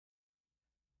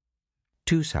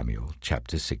2 Samuel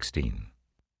chapter 16.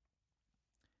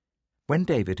 When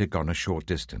David had gone a short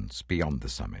distance beyond the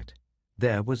summit,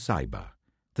 there was Ziba,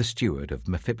 the steward of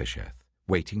Mephibosheth,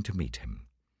 waiting to meet him.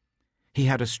 He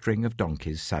had a string of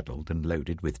donkeys saddled and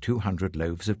loaded with 200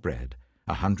 loaves of bread,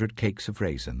 100 cakes of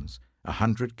raisins,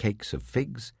 100 cakes of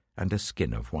figs, and a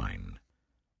skin of wine.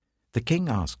 The king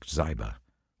asked Ziba,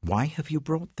 "Why have you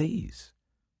brought these?"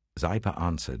 Ziba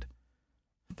answered,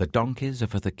 "The donkeys are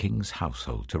for the king's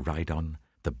household to ride on,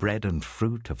 the bread and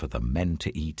fruit are for the men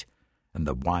to eat, and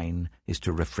the wine is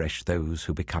to refresh those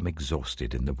who become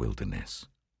exhausted in the wilderness."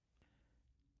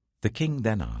 The king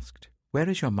then asked, "Where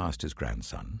is your master's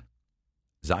grandson?"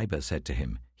 Ziba said to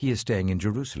him, "He is staying in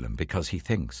Jerusalem because he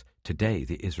thinks, 'Today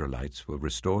the Israelites will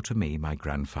restore to me my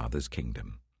grandfather's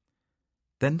kingdom.'"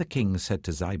 Then the king said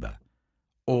to Ziba,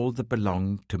 "All that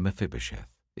belonged to Mephibosheth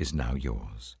is now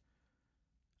yours."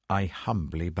 "I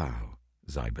humbly bow,"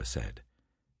 Ziba said.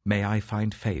 "May I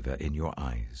find favor in your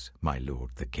eyes, my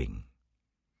lord the king."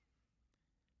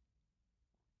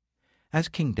 As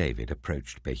King David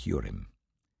approached Bahurim,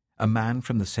 a man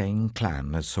from the same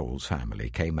clan as Saul's family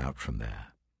came out from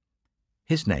there.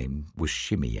 His name was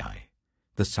Shimei,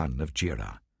 the son of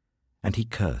Jirah, and he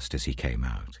cursed as he came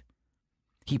out.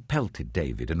 He pelted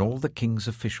David and all the king's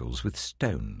officials with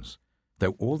stones,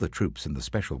 though all the troops in the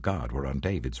special guard were on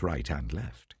David's right and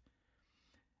left.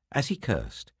 As he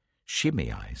cursed,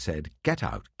 Shimei said, get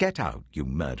out, you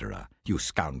murderer, you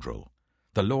scoundrel!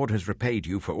 The Lord has repaid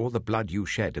you for all the blood you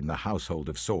shed in the household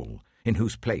of Saul, in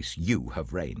whose place you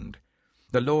have reigned.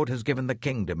 The Lord has given the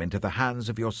kingdom into the hands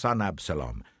of your son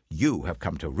Absalom. You have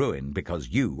come to ruin because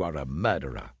you are a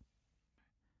murderer."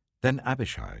 Then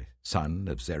Abishai, son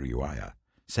of Zeruiah,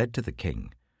 said to the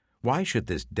king, "Why should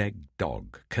this dead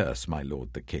dog curse my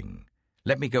lord the king?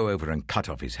 Let me go over and cut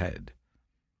off his head."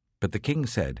 But the king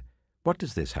said, "What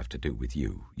does this have to do with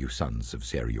you, you sons of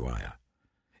Zeruiah?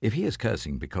 If he is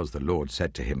cursing because the Lord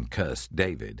said to him, 'Curse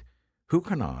David,' who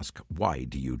can ask, 'Why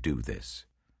do you do this?'"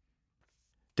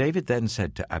 David then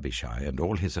said to Abishai and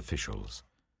all his officials,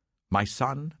 "My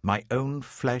son, my own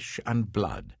flesh and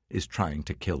blood, is trying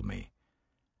to kill me.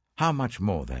 How much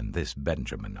more then this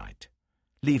Benjaminite?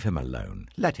 Leave him alone,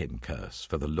 let him curse,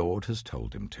 for the Lord has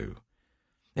told him to.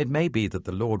 It may be that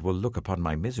the Lord will look upon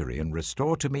my misery and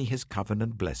restore to me his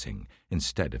covenant blessing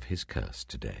instead of his curse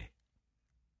today."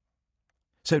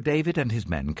 So David and his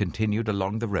men continued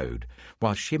along the road,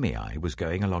 while Shimei was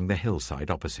going along the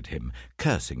hillside opposite him,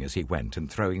 cursing as he went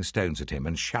and throwing stones at him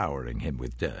and showering him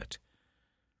with dirt.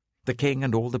 The king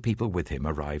and all the people with him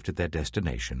arrived at their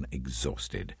destination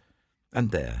exhausted,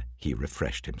 and there he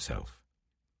refreshed himself.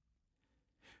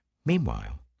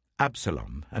 Meanwhile,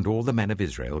 Absalom and all the men of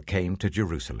Israel came to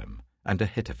Jerusalem, and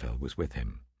Ahithophel was with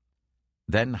him.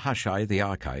 Then Hushai the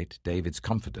Archite, David's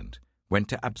confidant, went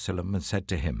to Absalom and said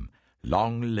to him,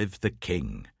 "Long live the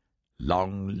king!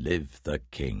 Long live the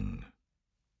king!"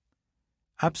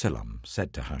 Absalom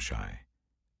said to Hushai,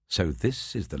 "So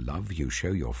this is the love you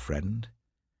show your friend?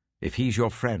 If he's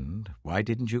your friend, why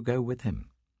didn't you go with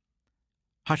him?"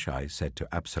 Hushai said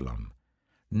to Absalom,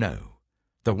 "No,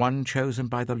 the one chosen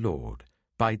by the Lord,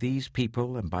 by these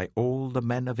people and by all the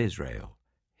men of Israel,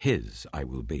 his I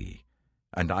will be,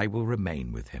 and I will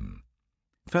remain with him.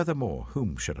 Furthermore,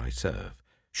 whom should I serve?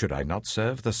 Should I not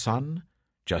serve the Son?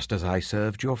 Just as I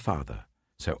served your father,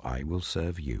 so I will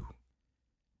serve you."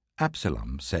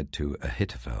 Absalom said to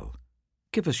Ahithophel,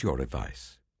 "Give us your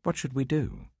advice. What should we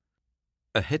do?"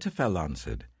 Ahithophel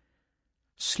answered,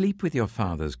 "Sleep with your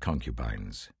father's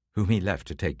concubines, whom he left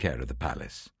to take care of the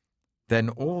palace. Then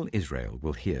all Israel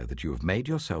will hear that you have made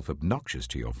yourself obnoxious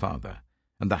to your father,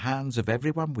 and the hands of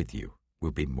everyone with you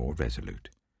will be more resolute."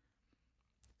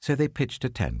 So they pitched a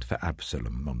tent for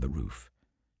Absalom on the roof,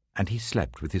 and he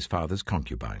slept with his father's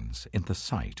concubines in the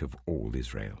sight of all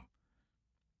Israel.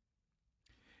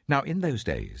 Now in those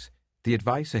days, the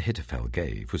advice Ahithophel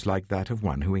gave was like that of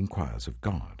one who inquires of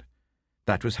God.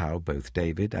 That was how both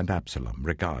David and Absalom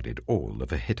regarded all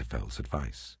of Ahithophel's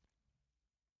advice.